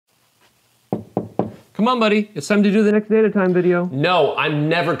Come on, buddy. It's time to do the next data time video. No, I'm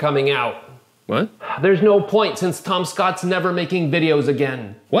never coming out. What? There's no point since Tom Scott's never making videos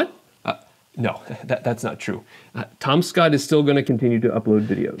again. What? No, that's not true. Tom Scott is still going to continue to upload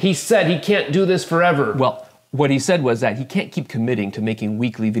videos. He said he can't do this forever. Well, what he said was that he can't keep committing to making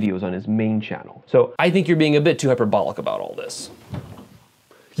weekly videos on his main channel. So I think you're being a bit too hyperbolic about all this.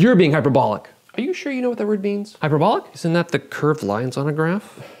 You're being hyperbolic. Are you sure you know what that word means? Hyperbolic? Isn't that the curved lines on a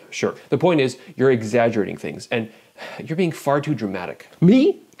graph? Sure. The point is, you're exaggerating things, and you're being far too dramatic.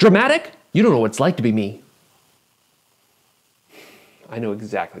 Me? Dramatic? You don't know what it's like to be me. I know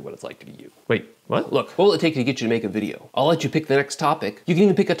exactly what it's like to be you. Wait, what? Look, what will it take to get you to make a video? I'll let you pick the next topic. You can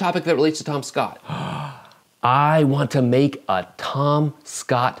even pick a topic that relates to Tom Scott. I want to make a Tom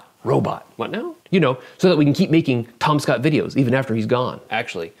Scott robot. What now? You know, so that we can keep making Tom Scott videos even after he's gone.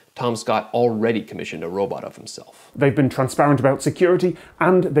 Actually, Tom Scott already commissioned a robot of himself. They've been transparent about security,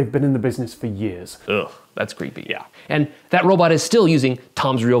 and they've been in the business for years. Ugh, that's creepy. Yeah. And that robot is still using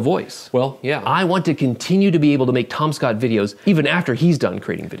Tom's real voice. Well, yeah. I want to continue to be able to make Tom Scott videos even after he's done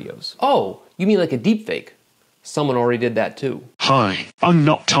creating videos. Oh, you mean like a deep fake? Someone already did that too. Hi, I'm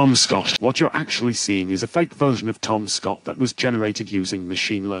not Tom Scott. What you're actually seeing is a fake version of Tom Scott that was generated using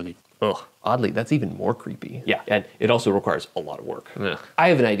machine learning. Ugh, oddly, that's even more creepy. Yeah, and it also requires a lot of work. Ugh. I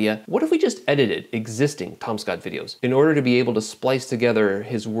have an idea. What if we just edited existing Tom Scott videos in order to be able to splice together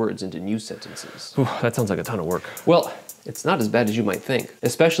his words into new sentences? Whew, that sounds like a ton of work. Well, it's not as bad as you might think,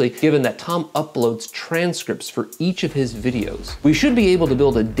 especially given that Tom uploads transcripts for each of his videos. We should be able to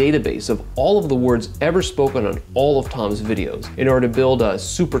build a database of all of the words ever spoken on all of Tom's videos in order to build a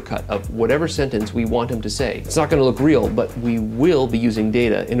supercut of whatever sentence we want him to say. It's not gonna look real, but we will be using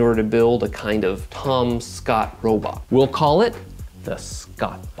data in order to build a kind of Tom Scott robot. We'll call it the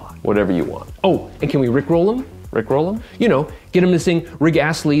Scottbot. Whatever you want. Oh, and can we Rickroll him? Rickroll him? You know, get him to sing Rig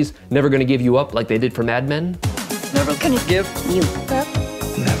Astley's Never Gonna Give You Up like they did for Mad Men. Never gonna give you up.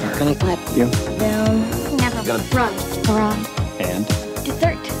 Never Gonna let you down. Never gonna run. and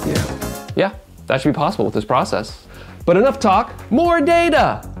Dessert. Yeah, that should be possible with this process. But enough talk, more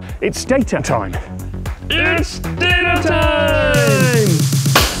data! It's data time. It's data time!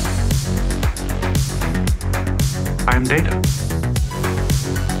 I'm data.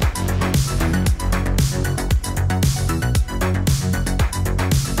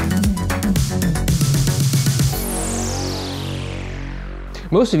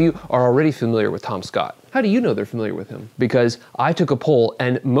 Most of you are already familiar with Tom Scott. How do you know they're familiar with him? Because I took a poll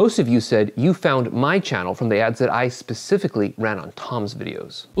and most of you said you found my channel from the ads that I specifically ran on Tom's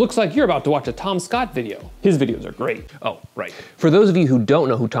videos. Looks like you're about to watch a Tom Scott video. His videos are great. Oh, right. For those of you who don't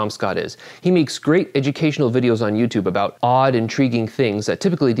know who Tom Scott is, he makes great educational videos on YouTube about odd, intriguing things that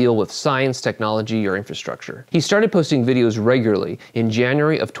typically deal with science, technology, or infrastructure. He started posting videos regularly in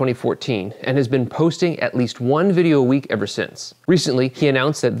January of 2014 and has been posting at least one video a week ever since. Recently, he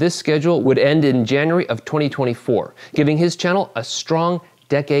announced that this schedule would end in January of 2024, giving his channel a strong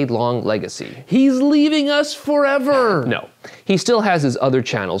decade-long legacy. He's leaving us forever. No, he still has his other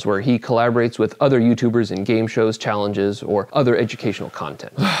channels where he collaborates with other YouTubers in game shows, challenges, or other educational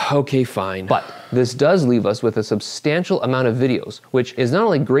content. Okay, fine. But this does leave us with a substantial amount of videos, which is not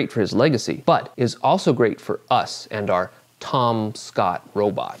only great for his legacy, but is also great for us and our Tom Scott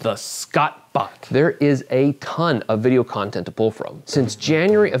robot. The Scottbot. There is a ton of video content to pull from. Since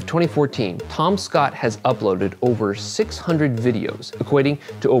January of 2014, Tom Scott has uploaded over 600 videos, equating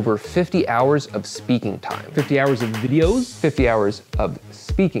to over 50 hours of speaking time. 50 hours of videos? 50 hours of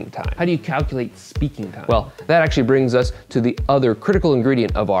speaking time. How do you calculate speaking time? Well, that actually brings us to the other critical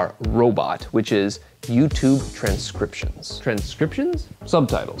ingredient of our robot, which is YouTube transcriptions. transcriptions?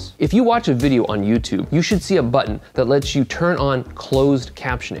 Subtitles. If you watch a video on YouTube, you should see a button that lets you turn on closed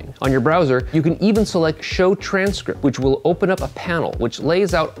captioning. On your browser, you can even select Show Transcript, which will open up a panel which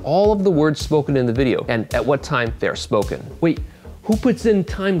lays out all of the words spoken in the video and at what time they are spoken. Wait, who puts in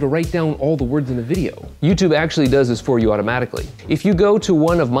time to write down all the words in a video? YouTube actually does this for you automatically. If you go to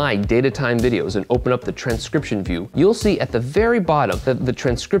one of my data time videos and open up the transcription view, you'll see at the very bottom that the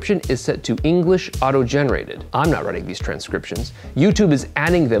transcription is set to English auto-generated. I'm not writing these transcriptions. YouTube is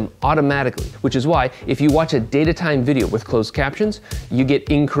adding them automatically, which is why if you watch a data time video with closed captions, you get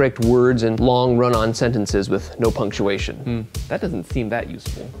incorrect words and long run-on sentences with no punctuation. That doesn't seem that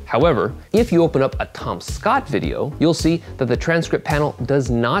useful. However, if you open up a Tom Scott video, you'll see that the transcript panel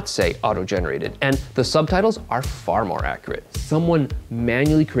does not say auto-generated, and the subtitles are far more accurate. Someone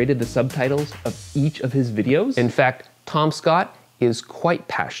manually created the subtitles of each of his videos? In fact, Tom Scott is quite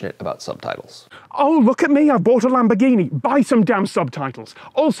passionate about subtitles. Oh, look at me, I bought a Lamborghini. Buy some damn subtitles.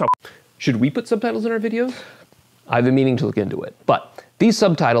 Also, Should we put subtitles in our videos? I've been meaning to look into it. But these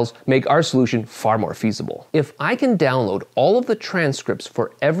subtitles make our solution far more feasible. If I can download all of the transcripts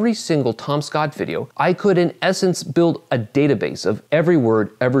for every single Tom Scott video, I could in essence build a database of every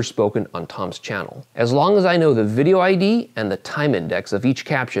word ever spoken on Tom's channel. As long as I know the video ID and the time index of each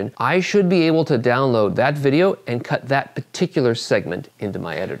caption, I should be able to download that video and cut that particular segment into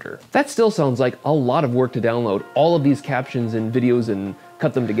my editor. That still sounds like a lot of work to download all of these captions and videos and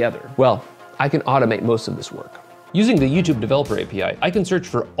cut them together. Well, I can automate most of this work. Using the YouTube Developer API, I can search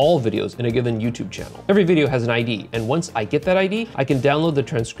for all videos in a given YouTube channel. Every video has an ID, and once I get that ID, I can download the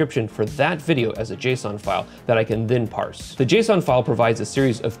transcription for that video as a JSON file that I can then parse. The JSON file provides a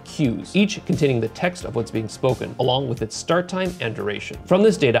series of cues, each containing the text of what's being spoken, along with its start time and duration. From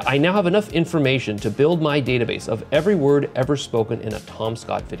this data, I now have enough information to build my database of every word ever spoken in a Tom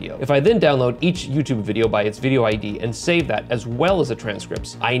Scott video. If I then download each YouTube video by its video ID and save that as well as the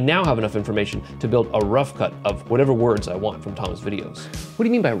transcripts, I now have enough information to build a rough cut of whatever words I want from Tom's videos. What do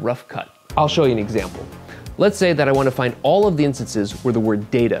you mean by rough cut? I'll show you an example. Let's say that I want to find all of the instances where the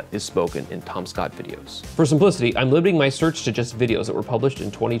word data is spoken in Tom Scott videos. For simplicity, I'm limiting my search to just videos that were published in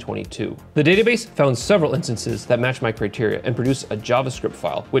 2022. The database found several instances that match my criteria and produced a JavaScript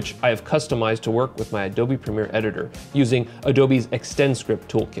file, which I have customized to work with my Adobe Premiere editor using Adobe's ExtendScript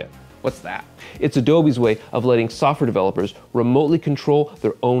toolkit. What's that? It's Adobe's way of letting software developers remotely control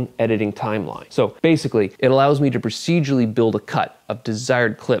their own editing timeline. So basically, it allows me to procedurally build a cut of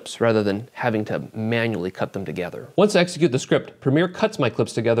desired clips rather than having to manually cut them together. Once I execute the script, Premiere cuts my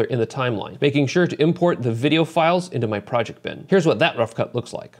clips together in the timeline, making sure to import the video files into my project bin. Here's what that rough cut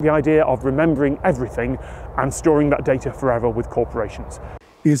looks like. The idea of remembering everything and storing that data forever with corporations.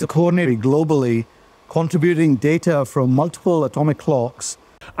 Is coordinating globally, contributing data from multiple atomic clocks.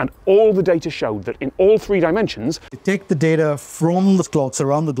 And all the data showed that in all 3 dimensions, Take the data from the clocks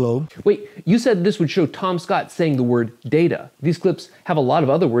around the globe. Wait, you said this would show Tom Scott saying the word data. These clips have a lot of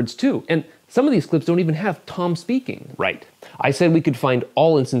other words too, and some of these clips don't even have Tom speaking. Right. I said we could find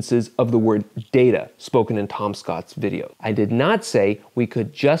all instances of the word data spoken in Tom Scott's video. I did not say we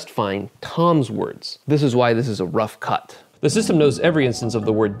could just find Tom's words. This is why this is a rough cut. The system knows every instance of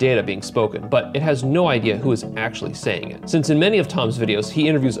the word data being spoken, but it has no idea who is actually saying it. Since in many of Tom's videos he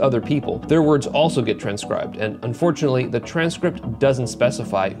interviews other people, their words also get transcribed, and unfortunately the transcript doesn't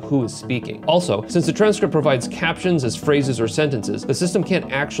specify who is speaking. Also, since the transcript provides captions as phrases or sentences, the system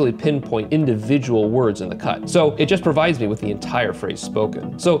can't actually pinpoint individual words in the cut. So it just provides me with the entire phrase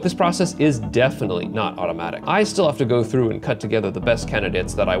spoken. So this process is definitely not automatic. I still have to go through and cut together the best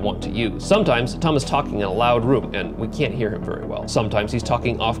candidates that I want to use. Sometimes Tom is talking in a loud room and we can't hear him very well. Sometimes he's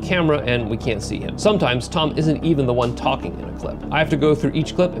talking off camera and we can't see him. Sometimes Tom isn't even the one talking in a clip. I have to go through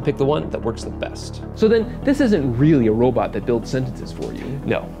each clip and pick the one that works the best. So then this isn't really a robot that builds sentences for you.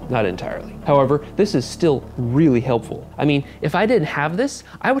 No, not entirely. However, this is still really helpful. I mean, if I didn't have this,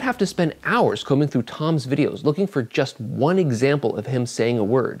 I would have to spend hours combing through Tom's videos looking for just one example of him saying a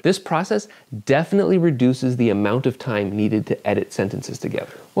word. This process definitely reduces the amount of time needed to edit sentences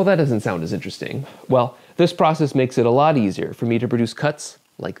together. Well, that doesn't sound as interesting. Well, this process makes it a lot easier for me to produce cuts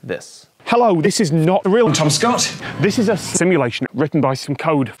like this. hello, this is not the real Tom Scott. This is a simulation written by some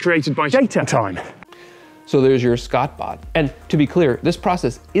code created by data time. So there's your Scott bot. And to be clear, this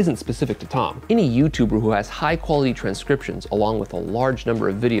process isn't specific to Tom. Any YouTuber who has high quality transcriptions along with a large number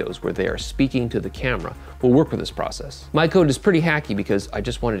of videos where they are speaking to the camera will work with this process. My code is pretty hacky because I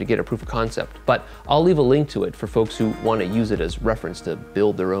just wanted to get a proof of concept, but I'll leave a link to it for folks who want to use it as reference to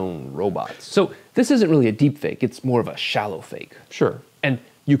build their own robots. So this isn't really a deep fake, it's more of a shallow fake. Sure. And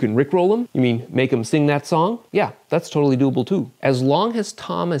you can rickroll them? You mean make them sing that song? Yeah, that's totally doable too. As long as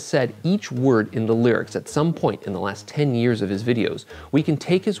Tom has said each word in the lyrics at some point in the last 10 years of his videos, we can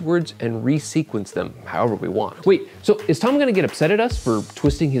take his words and resequence them however we want. Wait, so is Tom gonna get upset at us for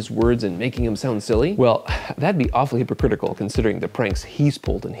twisting his words and making him sound silly? Well, that'd be awfully hypocritical considering the pranks he's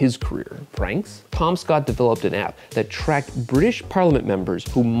pulled in his career. Pranks? Tom Scott developed an app that tracked British Parliament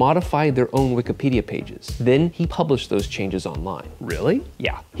members who modified their own Wikipedia pages. Then he published those changes online. Really?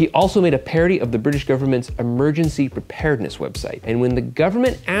 Yeah. He also made a parody of the British government's emergency preparedness website. And when the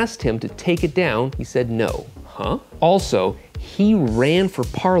government asked him to take it down, he said no. Huh? Also, he ran for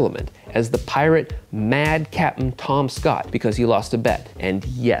parliament as the pirate Mad Captain Tom Scott because he lost a bet. And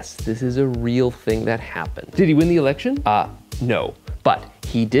yes, this is a real thing that happened. Did he win the election? No. But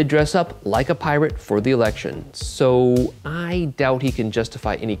he did dress up like a pirate for the election, so I doubt he can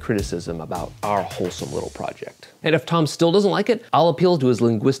justify any criticism about our wholesome little project. And if Tom still doesn't like it, I'll appeal to his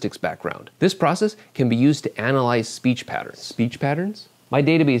linguistics background. This process can be used to analyze speech patterns. Speech patterns? My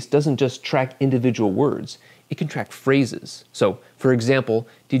database doesn't just track individual words, it can track phrases. So, for example,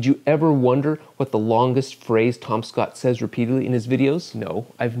 did you ever wonder what the longest phrase Tom Scott says repeatedly in his videos? No,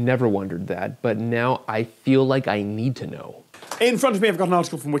 I've never wondered that, but now I feel like I need to know. In front of me, I've got an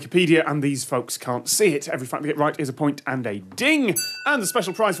article from Wikipedia, and these folks can't see it. Every fact they get right is a point and a ding. And the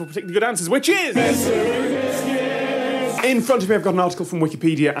special prize for particularly good answers, which is... In front of me, I've got an article from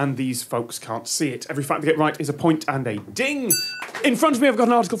Wikipedia, and these folks can't see it. Every fact they get right is a point and a ding. In front of me, I've got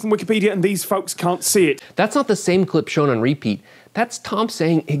an article from Wikipedia, and these folks can't see it. That's not the same clip shown on repeat. That's Tom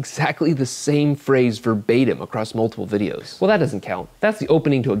saying exactly the same phrase verbatim across multiple videos. Well, that doesn't count. That's the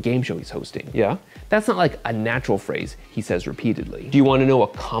opening to a game show he's hosting. Yeah? That's not like a natural phrase he says repeatedly. Do you want to know a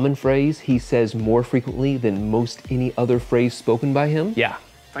common phrase he says more frequently than most any other phrase spoken by him? Yeah.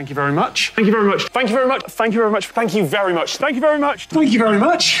 Thank you very much. Thank you very much. Thank you very much. Thank you very much. Thank you very much. Thank you very much. Thank you very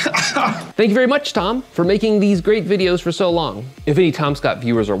much. Thank you very much, Tom, for making these great videos for so long. If any Tom Scott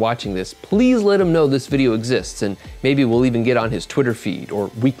viewers are watching this, please let him know this video exists, and maybe we'll even get on his Twitter feed or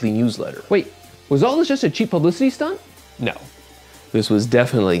weekly newsletter. Wait, was all this just a cheap publicity stunt? No. This was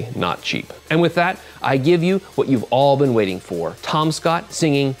definitely not cheap. And with that, I give you what you've all been waiting for. Tom Scott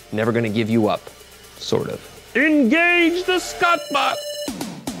singing Never Gonna Give You Up. Sort of. Engage the Scottbot!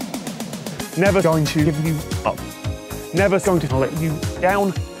 Never going to give you up. Never going to let you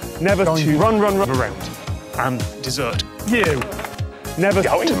down. Never going to run around and desert you. Never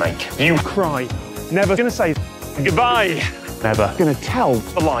going to make you cry. Never gonna say goodbye. Never gonna tell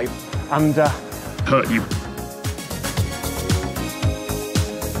a lie and hurt you.